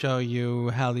will show you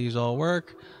how these all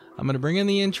work. I'm going to bring in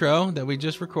the intro that we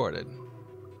just recorded.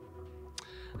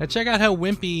 Now check out how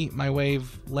wimpy my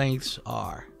wavelengths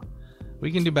are.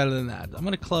 We can do better than that. I'm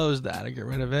going to close that and get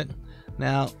rid of it.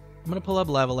 Now, I'm going to pull up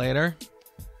Levelator.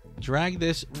 Drag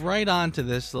this right onto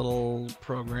this little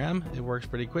program. It works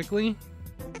pretty quickly.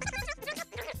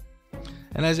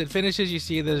 And as it finishes, you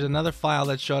see there's another file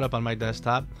that showed up on my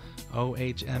desktop,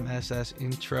 OHMSS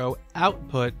intro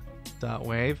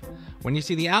output.wave. When you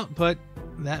see the output,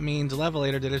 that means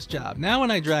Levelator did its job. Now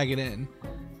when I drag it in,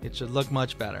 it should look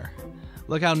much better.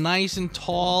 Look how nice and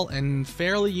tall and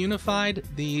fairly unified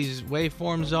these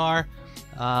waveforms are.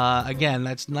 Again,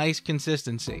 that's nice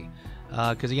consistency.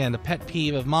 Because again, the pet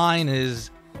peeve of mine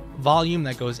is volume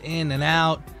that goes in and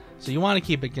out, so you want to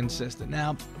keep it consistent.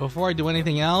 Now, before I do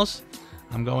anything else,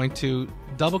 I'm going to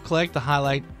double click to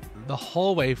highlight the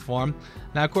whole waveform.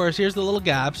 Now, of course, here's the little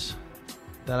gaps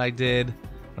that I did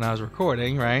when I was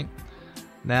recording, right?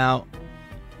 Now,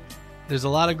 there's a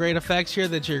lot of great effects here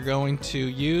that you're going to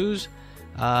use.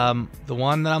 The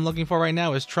one that I'm looking for right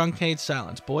now is Truncate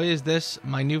Silence. Boy, is this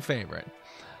my new favorite.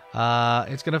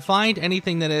 It's going to find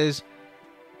anything that is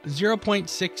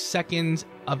 0.6 seconds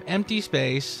of empty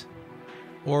space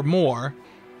or more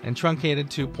and truncated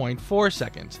to 0.4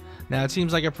 seconds. Now it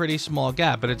seems like a pretty small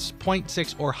gap, but it's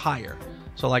 0.6 or higher.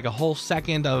 So like a whole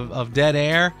second of dead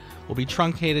air will be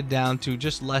truncated down to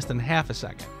just less than half a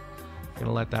second.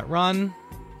 Gonna let that run.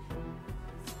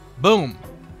 Boom!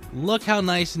 Look how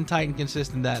nice and tight and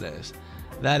consistent that is.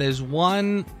 That is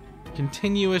one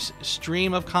continuous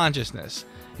stream of consciousness,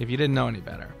 if you didn't know any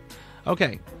better.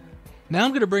 Okay. Now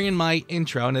I'm going to bring in my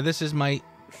intro. Now this is my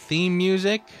theme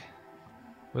music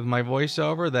with my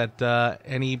voiceover that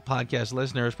any podcast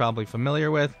listener is probably familiar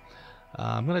with.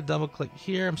 I'm going to double click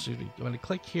here. I'm going to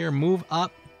click here, move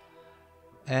up,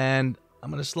 and I'm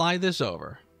going to slide this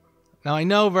over. Now I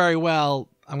know very well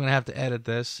I'm going to have to edit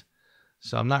this,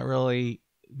 so I'm not really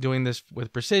doing this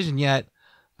with precision yet,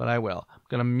 but I will. I'm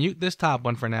going to mute this top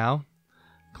one for now.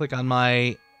 Click on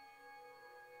my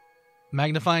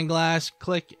magnifying glass,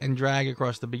 click and drag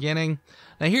across the beginning.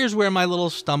 Now here's where my little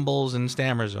stumbles and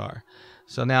stammers are.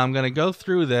 So now I'm going to go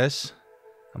through this.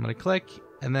 I'm going to click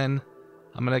and then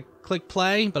I'm going to click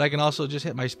play, but I can also just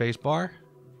hit my space bar.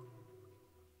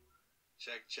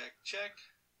 Check, check, check.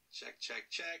 Check, check,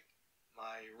 check.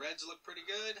 My reds look pretty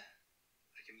good.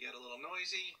 I can get a little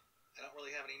noisy. I don't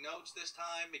really have any notes this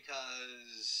time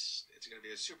because it's going to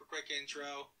be a super quick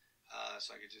intro.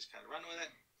 So I can just kind of run with it.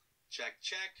 Check,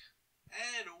 check.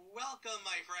 And welcome,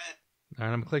 my friend. All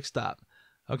right, I'm going to click stop.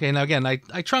 Okay, now again,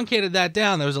 I truncated that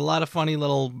down. There was a lot of funny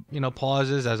little,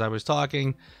 pauses as I was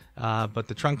talking, but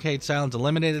the truncate silence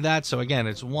eliminated that. So again,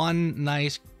 it's one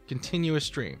nice continuous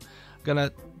stream. I'm going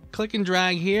to click and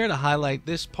drag here to highlight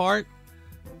this part.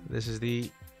 This is the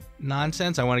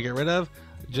nonsense I want to get rid of,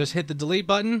 just hit the delete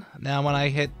button. Now when I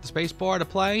hit the space bar to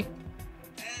play,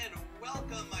 and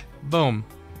welcome boom.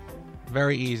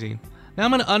 Very easy. Now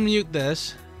I'm going to unmute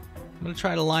this. I'm going to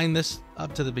try to line this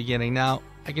up to the beginning. Now,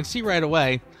 I can see right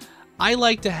away, I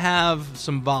like to have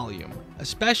some volume,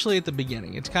 especially at the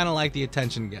beginning. It's kind of like the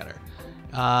attention getter.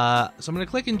 So I'm going to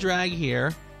click and drag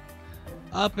here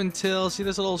up until, see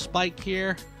this little spike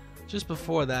here? Just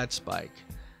before that spike.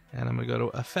 And I'm going to go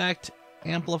to Effect,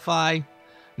 Amplify.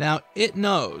 Now, it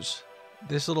knows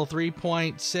this little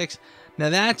 3.6. Now,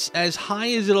 that's as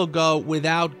high as it'll go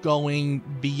without going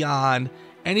beyond.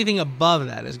 Anything above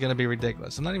that is going to be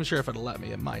ridiculous. I'm not even sure if it'll let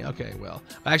me. It might. Okay, it will.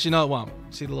 Actually, no, it won't.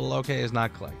 See, the little OK is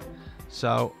not clicked.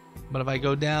 So, but if I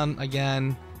go down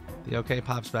again, the OK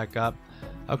pops back up.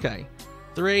 Okay,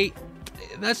 3.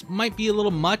 That might be a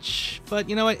little much, but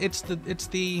you know what? It's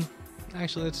the.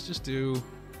 Actually, let's just do.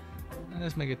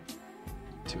 Let's make it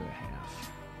 2.5.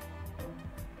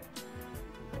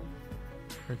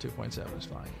 Or 2.7 is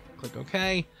fine. Click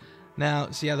OK. Now,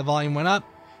 see how the volume went up?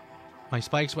 My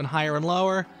spikes went higher and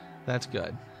lower. That's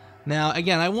good. Now,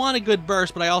 again, I want a good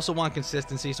burst, but I also want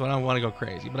consistency, so I don't want to go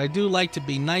crazy. But I do like to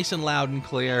be nice and loud and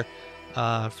clear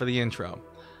for the intro.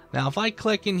 Now, if I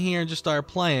click in here and just start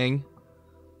playing.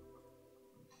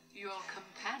 Your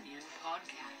companion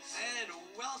podcast. And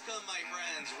welcome, my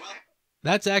friends.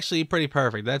 That's actually pretty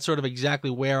perfect. That's sort of exactly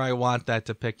where I want that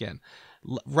to pick in.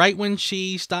 Right when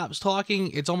she stops talking,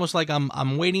 it's almost like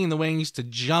I'm waiting in the wings to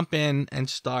jump in and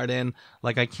start in.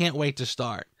 Like I can't wait to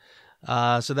start.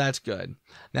 So that's good.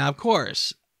 Now, of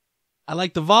course, I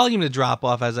like the volume to drop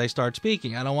off as I start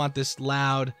speaking. I don't want this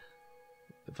loud.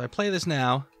 If I play this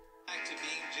now,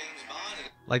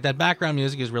 like that background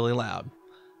music is really loud.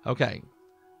 Okay.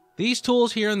 These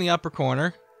tools here in the upper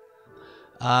corner,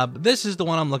 this is the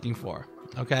one I'm looking for.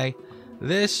 Okay.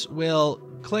 This will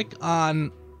click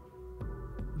on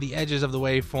the edges of the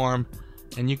waveform,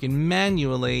 and you can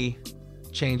manually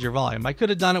change your volume. I could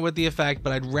have done it with the effect,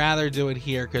 but I'd rather do it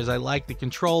here because I like the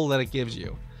control that it gives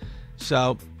you.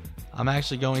 So I'm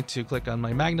actually going to click on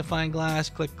my magnifying glass,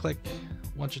 click, click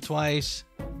once or twice.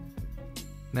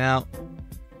 Now,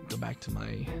 go back to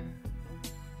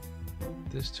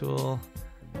this tool.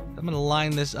 I'm going to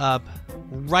line this up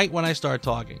right when I start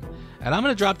talking. And I'm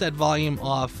going to drop that volume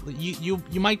off. You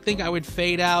might think I would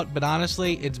fade out, but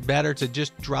honestly, it's better to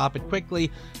just drop it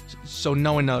quickly so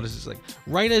no one notices. Like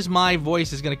right as my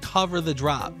voice is going to cover the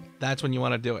drop, that's when you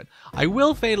want to do it. I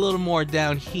will fade a little more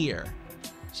down here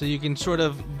so you can sort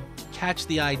of catch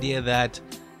the idea that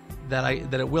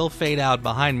it will fade out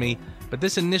behind me, but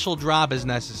this initial drop is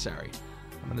necessary.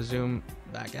 I'm going to zoom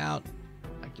back out.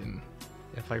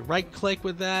 If I right click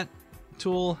with that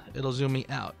tool, it'll zoom me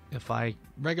out. If I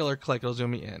regular click, it'll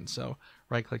zoom me in. So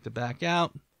right click to back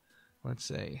out. Let's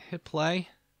say hit play.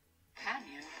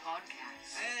 Companion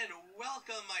podcast. And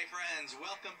welcome, my friends.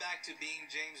 Welcome back to Being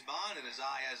James Bond. It is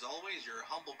I, as always, your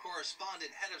humble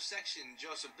correspondent, head of section,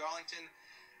 Joseph Darlington.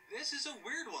 This is a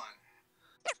weird one.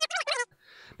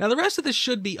 Now the rest of this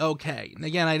should be okay. And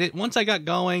again, once I got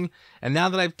going, and now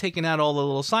that I've taken out all the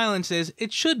little silences,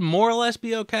 it should more or less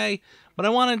be okay. But I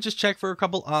want to just check for a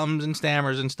couple ums and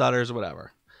stammers and stutters or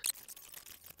whatever.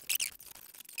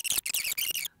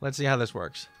 Let's see how this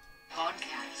works.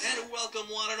 Podcast. And welcome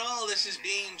one and all. This is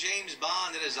Being James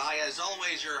Bond. It is I, as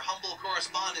always, your humble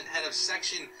correspondent, head of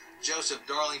section, Joseph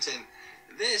Darlington.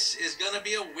 This is going to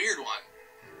be a weird one.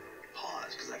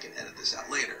 Pause, because I can edit this out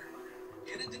later.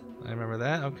 I remember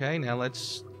that. Okay, now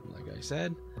let's, like I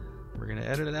said, we're going to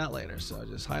edit it out later. So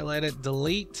just highlight it,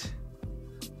 delete.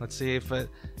 Let's see if it...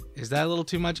 Is that a little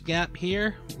too much gap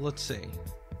here? Let's see.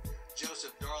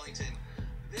 Joseph Darlington,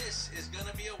 this is going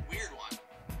to be a weird one.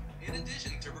 In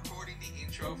addition to recording the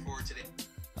intro for today.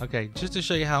 Okay, just to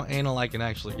show you how anal I can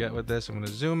actually get with this, I'm going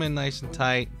to zoom in nice and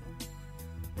tight.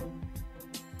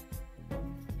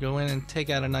 Go in and take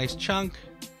out a nice chunk.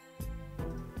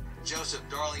 Joseph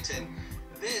Darlington,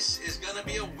 this is going to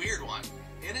be a weird one.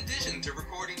 In addition to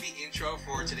recording the intro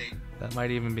for today. That might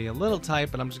even be a little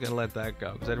tight, but I'm just going to let that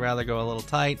go because I'd rather go a little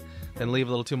tight than leave a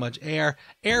little too much air.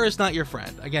 Air is not your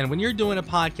friend. Again, when you're doing a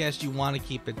podcast, you want to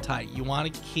keep it tight. You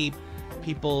want to keep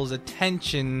people's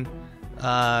attention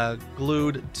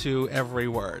glued to every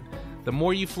word. The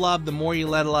more you flub, the more you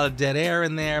let a lot of dead air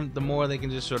in there, the more they can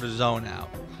just sort of zone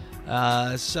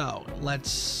out. So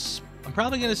let's... I'm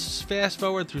probably going to fast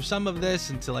forward through some of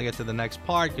this until I get to the next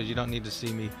part because you don't need to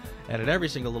see me edit every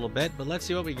single little bit, but let's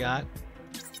see what we got.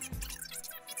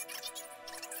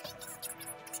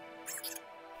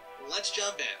 Let's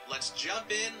jump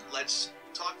in. Let's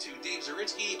talk to Dave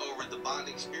Zaritsky over at the Bond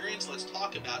Experience. Let's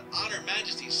talk about Honor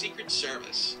Majesty's Secret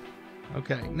Service.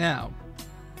 Okay, now,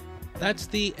 that's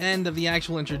the end of the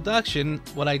actual introduction.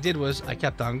 What I did was I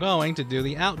kept on going to do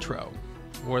the outro,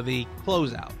 or the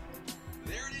closeout.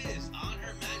 There it is, on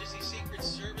Her Majesty's Secret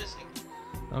Service.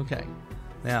 Okay,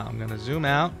 now I'm gonna zoom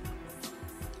out,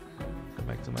 go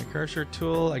back to my cursor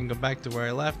tool, I can go back to where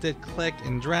I left it, click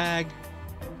and drag.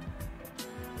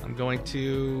 I'm going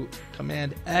to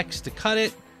Command X to cut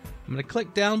it. I'm gonna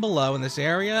click down below in this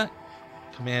area,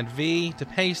 Command V to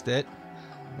paste it.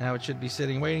 Now it should be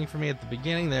sitting waiting for me at the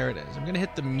beginning. There it is. I'm going to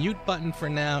hit the mute button for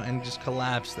now and just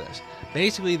collapse this.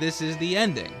 Basically, this is the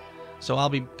ending. So I'll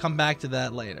come back to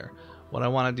that later. What I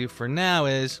want to do for now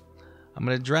is I'm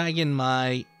going to drag in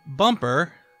my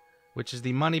bumper, which is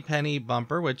the Moneypenny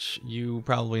bumper, which you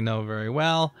probably know very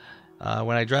well.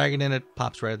 When I drag it in, it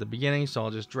pops right at the beginning. So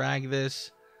I'll just drag this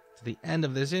to the end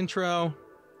of this intro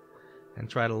and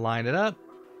try to line it up.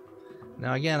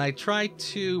 Now again, I try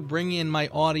to bring in my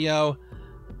audio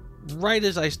right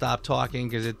as I stop talking,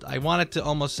 because I want it to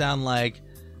almost sound like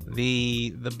the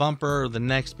bumper, or the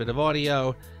next bit of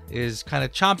audio, is kind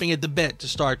of chomping at the bit to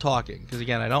start talking. Because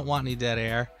again, I don't want any dead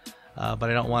air, but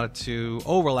I don't want it to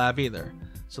overlap either.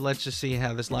 So let's just see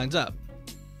how this lines up.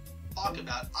 Talk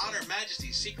about On Her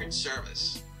Majesty's Secret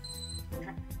Service.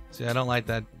 See, I don't like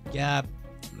that gap.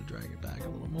 I'm gonna drag it back a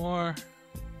little more.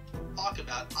 Talk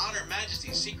about On Her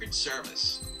Majesty's Secret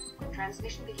Service.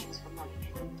 Transmission begins from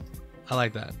Moneypenny. I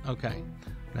like that. Okay.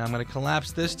 Now I'm going to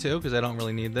collapse this too, because I don't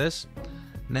really need this.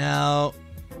 Now,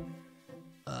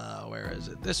 where is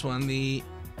it? This one, the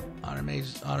On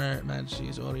Her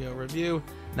Majesty's Audio Review.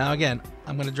 Now again,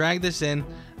 I'm going to drag this in.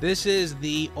 This is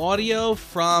the audio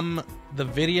from the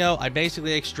video. I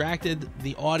basically extracted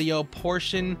the audio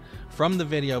portion from the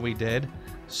video we did.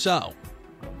 So,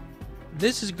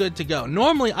 this is good to go.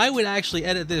 Normally, I would actually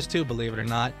edit this too, believe it or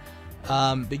not,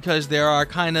 because there are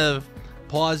kind of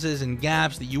pauses and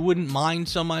gaps that you wouldn't mind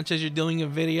so much as you're doing a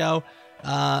video,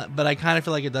 but I kind of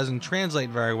feel like it doesn't translate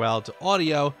very well to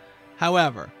audio.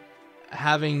 However,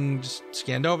 having just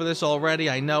scanned over this already,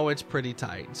 I know it's pretty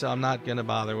tight, so I'm not going to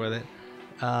bother with it.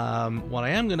 What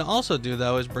I am going to also do,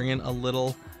 though, is bring in a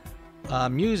little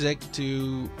music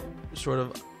to sort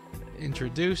of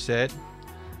introduce it.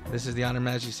 This is the On Her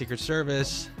Majesty's Secret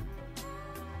Service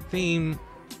theme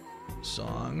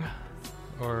song,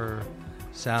 or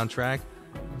soundtrack.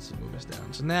 Let's move this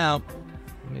down. So now,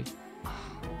 let me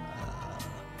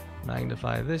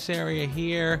magnify this area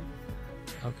here.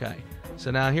 Okay,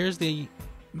 so now here's the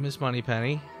Miss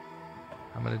Moneypenny.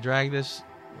 I'm going to drag this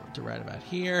to right about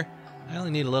here. I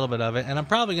only need a little bit of it, and I'm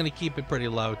probably going to keep it pretty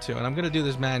low too. And I'm going to do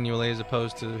this manually as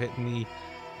opposed to hitting the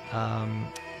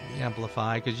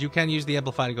amplify, because you can use the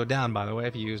amplify to go down, by the way,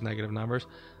 if you use negative numbers.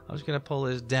 I'm just going to pull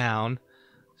this down.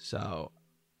 So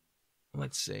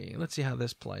let's see how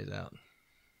this plays out.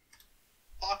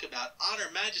 Talk about On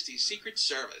Her Majesty's Secret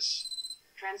Service.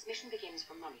 Transmission begins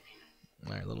from Moneypenny.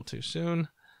 All right, a little too soon.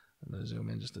 I'm going to zoom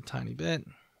in just a tiny bit.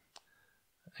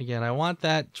 Again, I want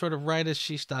that sort of right as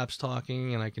she stops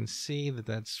talking, and I can see that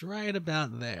that's right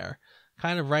about there.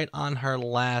 Kind of right on her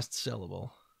last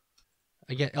syllable.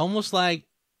 Again, almost like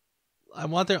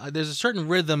there's a certain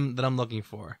rhythm that I'm looking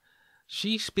for.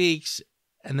 She speaks,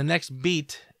 and the next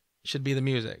beat should be the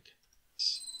music.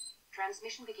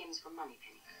 Transmission begins from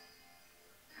Moneypenny.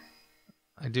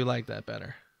 I do like that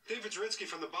better. David Zarinsky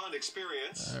from the Bond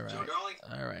Experience. All right. Joe Darling.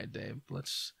 All right, Dave.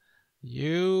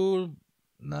 You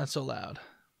not so loud.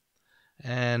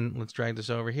 And let's drag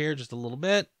this over here just a little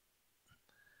bit.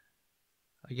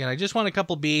 Again, I just want a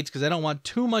couple beats because I don't want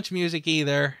too much music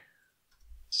either.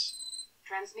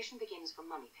 Transmission begins from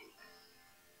Moneypenny.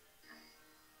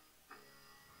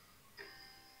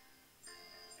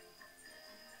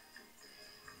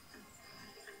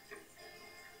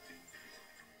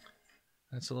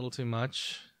 That's a little too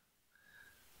much.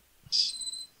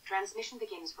 Transmission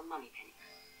begins from Moneypenny.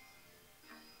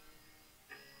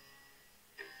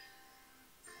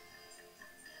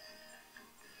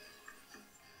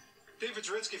 David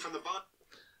Zarinsky from the Bond.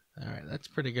 All right, that's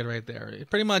pretty good right there.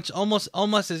 Pretty much almost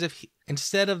as if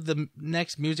instead of the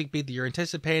next music beat that you're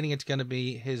anticipating, it's going to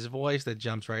be his voice that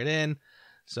jumps right in.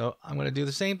 So I'm going to do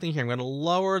the same thing here. I'm going to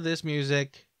lower this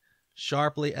music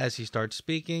sharply as he starts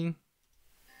speaking.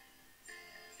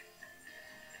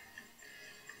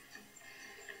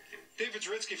 David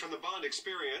Zarinsky from the Bond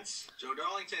Experience. Joe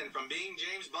Darlington from Being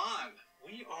James Bond.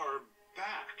 We are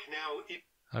back. Now,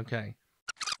 Okay.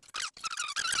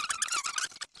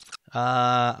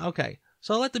 Okay.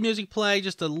 So I'll let the music play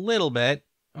just a little bit,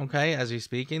 okay, as he's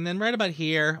speaking. Then right about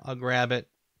here, I'll grab it,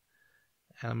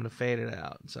 and I'm going to fade it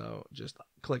out. So just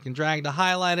click and drag to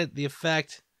highlight it, the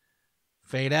effect,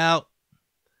 fade out,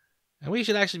 and we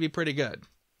should actually be pretty good.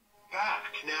 Back.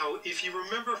 Now, if you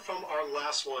remember from our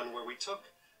last one where we took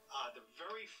the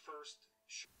very first...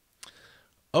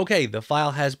 Okay, the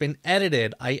file has been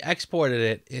edited. I exported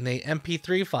it in a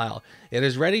MP3 file. It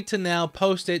is ready to now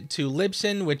post it to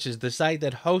Libsyn, which is the site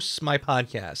that hosts my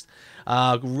podcast.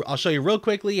 I'll show you real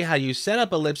quickly how you set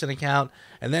up a Libsyn account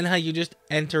and then how you just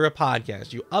enter a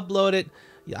podcast. You upload it.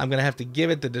 I'm going to have to give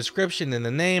it the description and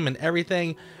the name and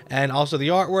everything, and also the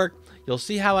artwork. You'll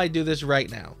see how I do this right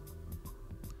now.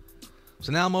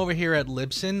 So now I'm over here at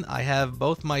Libsyn. I have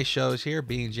both my shows here,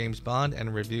 Being James Bond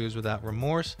and Reviews Without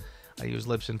Remorse. I use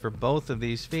Libsyn for both of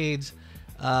these feeds.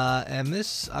 And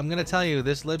this, I'm going to tell you,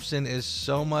 this Libsyn is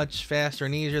so much faster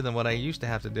and easier than what I used to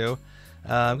have to do.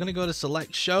 I'm going to go to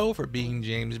Select Show for Being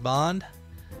James Bond.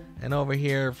 And over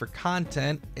here for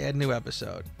Content, Add New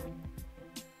Episode.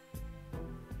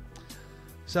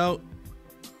 So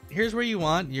here's where you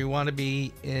want to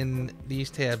be in these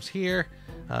tabs here.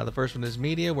 The first one is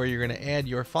Media, where you're going to add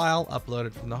your file, upload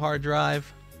it from the hard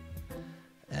drive.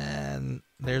 And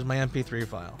there's my MP3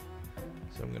 file.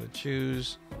 So I'm going to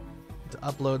choose to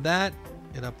upload that.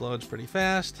 It uploads pretty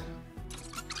fast.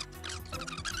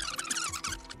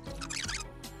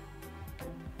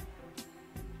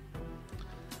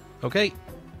 Okay,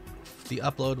 the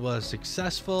upload was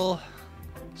successful.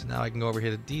 So now I can go over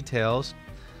here to details.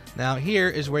 Now here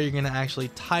is where you're going to actually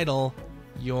title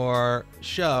your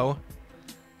show.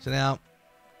 So now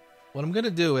what I'm going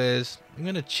to do is I'm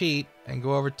going to cheat and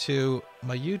go over to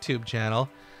my YouTube channel.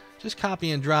 Just copy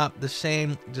and drop the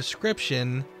same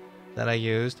description that I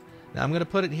used. Now I'm going to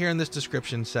put it here in this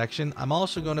description section. I'm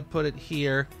also going to put it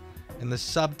here in the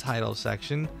subtitle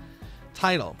section.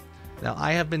 Title. Now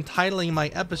I have been titling my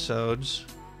episodes.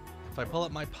 If I pull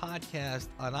up my podcast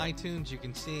on iTunes, you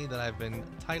can see that I've been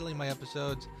titling my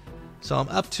episodes. So I'm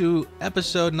up to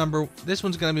episode number, this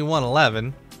one's going to be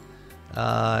 111.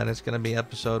 And it's going to be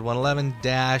episode 111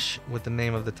 dash with the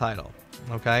name of the title.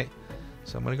 Okay.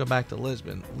 So I'm going to go back to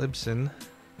Libsyn.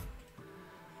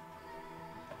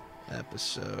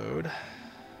 Episode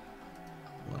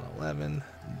 111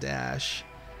 dash.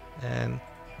 And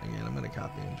again, I'm going to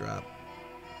copy and drop.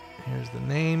 Here's the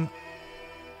name.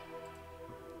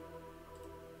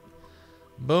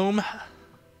 Boom.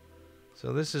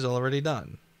 So this is already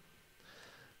done.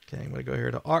 Okay, I'm going to go here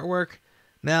to artwork.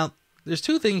 Now, there's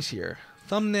two things here.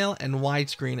 Thumbnail and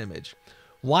widescreen image.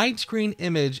 Widescreen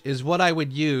image is what I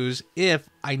would use if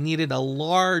I needed a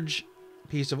large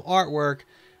piece of artwork,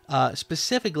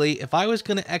 specifically if I was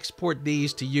going to export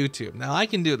these to YouTube. Now, I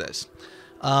can do this.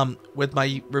 With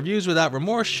my Reviews Without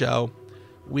Remorse show,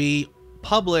 we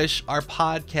publish our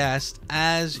podcast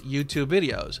as YouTube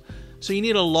videos. So you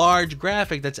need a large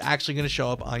graphic that's actually going to show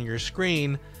up on your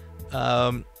screen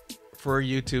for a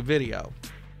YouTube video.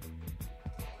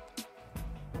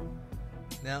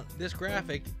 Now, this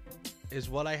graphic is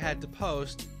what I had to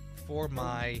post for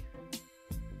my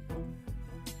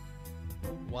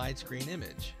widescreen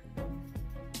image.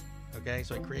 Okay,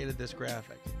 so I created this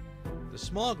graphic. The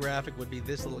small graphic would be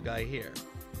this little guy here,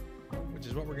 which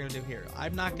is what we're going to do here.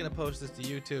 I'm not going to post this to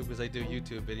YouTube because I do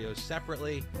YouTube videos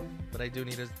separately, but I do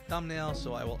need a thumbnail,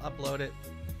 so I will upload it.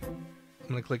 I'm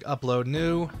going to click Upload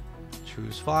New,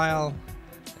 choose File,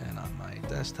 and on my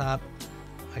desktop,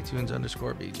 iTunes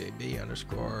 _BJB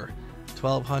 _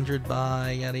 1200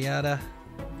 by yada yada.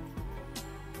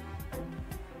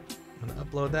 I'm going to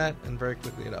upload that, and very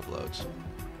quickly it uploads.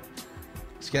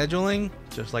 Scheduling,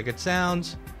 just like it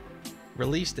sounds.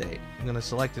 Release date. I'm going to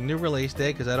select a new release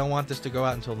date because I don't want this to go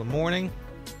out until the morning.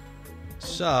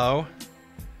 So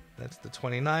that's the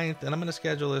 29th, and I'm going to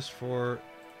schedule this for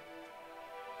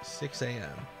 6 a.m.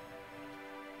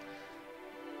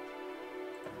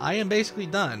 I am basically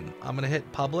done. I'm going to hit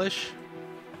publish.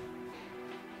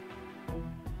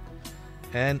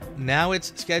 And now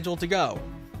it's scheduled to go.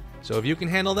 So if you can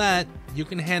handle that, you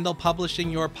can handle publishing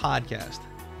your podcast.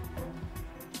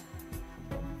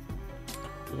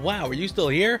 Wow, are you still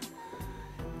here?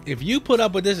 If you put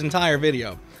up with this entire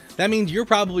video, that means you're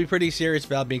probably pretty serious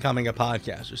about becoming a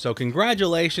podcaster. So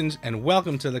congratulations and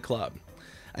welcome to the club.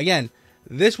 Again,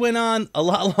 this went on a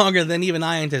lot longer than even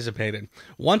I anticipated.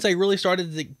 Once I really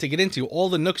started to get into all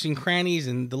the nooks and crannies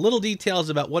and the little details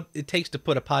about what it takes to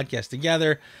put a podcast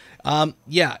together,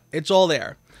 yeah, it's all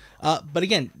there. But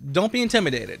again, don't be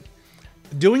intimidated.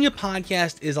 Doing a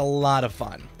podcast is a lot of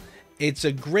fun. It's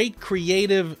a great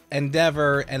creative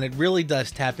endeavor, and it really does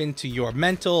tap into your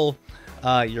mental,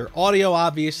 your audio,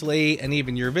 obviously, and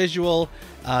even your visual.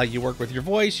 You work with your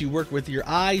voice, you work with your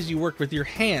eyes, you work with your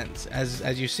hands,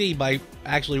 as you see by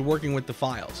actually working with the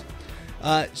files.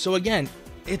 So again,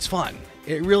 it's fun.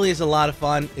 It really is a lot of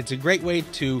fun. It's a great way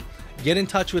to get in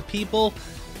touch with people,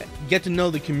 get to know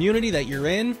the community that you're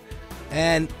in,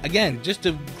 and again, just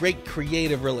a great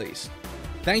creative release.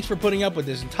 Thanks for putting up with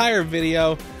this entire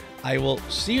video. I will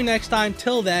see you next time.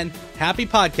 Till then, happy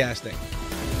podcasting.